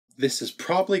This is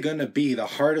probably going to be the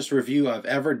hardest review I've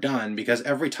ever done because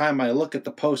every time I look at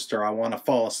the poster I want to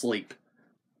fall asleep.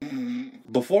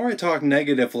 Before I talk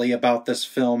negatively about this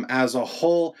film as a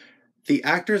whole, the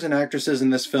actors and actresses in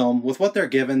this film, with what they're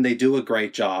given, they do a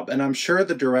great job. And I'm sure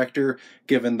the director,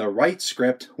 given the right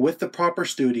script with the proper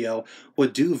studio,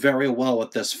 would do very well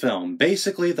with this film.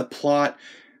 Basically, the plot,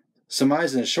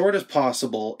 surmised as short as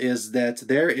possible, is that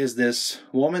there is this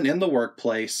woman in the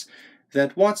workplace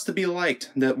that wants to be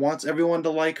liked, that wants everyone to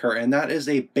like her, and that is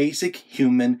a basic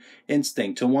human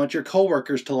instinct, to want your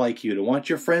coworkers to like you, to want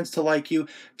your friends to like you,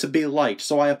 to be liked.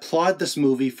 So I applaud this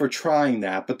movie for trying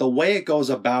that, but the way it goes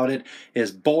about it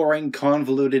is boring,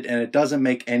 convoluted, and it doesn't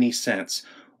make any sense.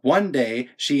 One day,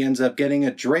 she ends up getting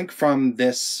a drink from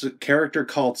this character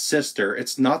called Sister.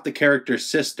 It's not the character's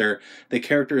sister. The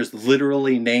character is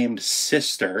literally named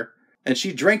Sister. And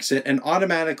she drinks it and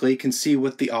automatically can see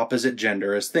what the opposite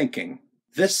gender is thinking.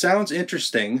 This sounds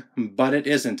interesting, but it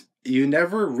isn't. You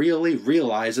never really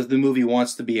realize if the movie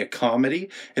wants to be a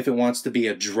comedy, if it wants to be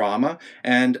a drama,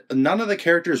 and none of the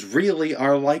characters really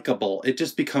are likable. It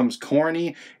just becomes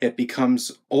corny, it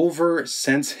becomes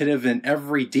oversensitive in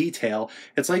every detail.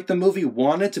 It's like the movie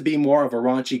wanted to be more of a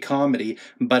raunchy comedy,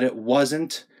 but it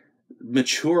wasn't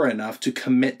mature enough to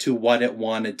commit to what it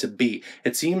wanted to be.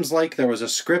 It seems like there was a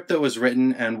script that was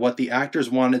written and what the actors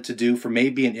wanted to do for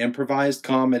maybe an improvised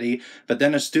comedy, but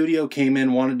then a studio came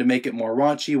in, wanted to make it more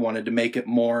raunchy, wanted to make it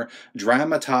more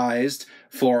dramatized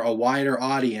for a wider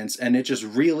audience, and it just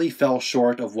really fell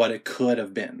short of what it could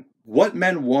have been. What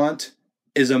Men Want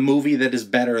is a movie that is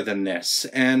better than this,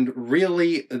 and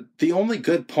really the only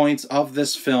good points of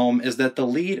this film is that the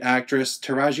lead actress,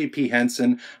 Taraji P.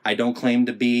 Henson, I don't claim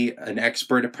to be an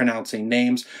expert at pronouncing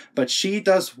names, but she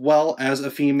does well as a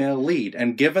female lead,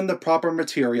 and given the proper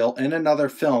material in another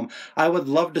film, I would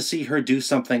love to see her do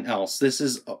something else. This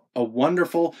is a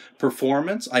wonderful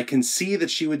performance. I can see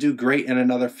that she would do great in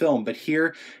another film, but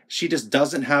here she just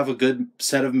doesn't have a good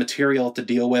set of material to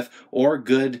deal with or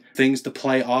good things to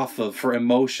play off of for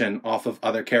emotion off of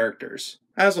other characters.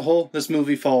 As a whole, this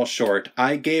movie falls short.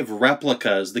 I gave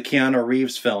Replicas, the Keanu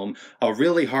Reeves film, a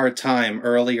really hard time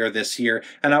earlier this year,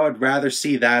 and I would rather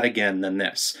see that again than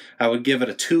this. I would give it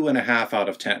a 2.5 out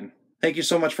of 10. Thank you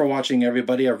so much for watching,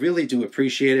 everybody. I really do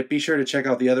appreciate it. Be sure to check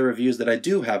out the other reviews that I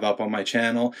do have up on my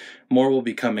channel. More will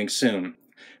be coming soon.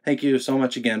 Thank you so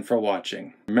much again for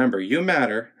watching. Remember, you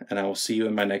matter, and I will see you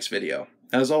in my next video.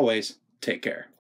 As always, take care.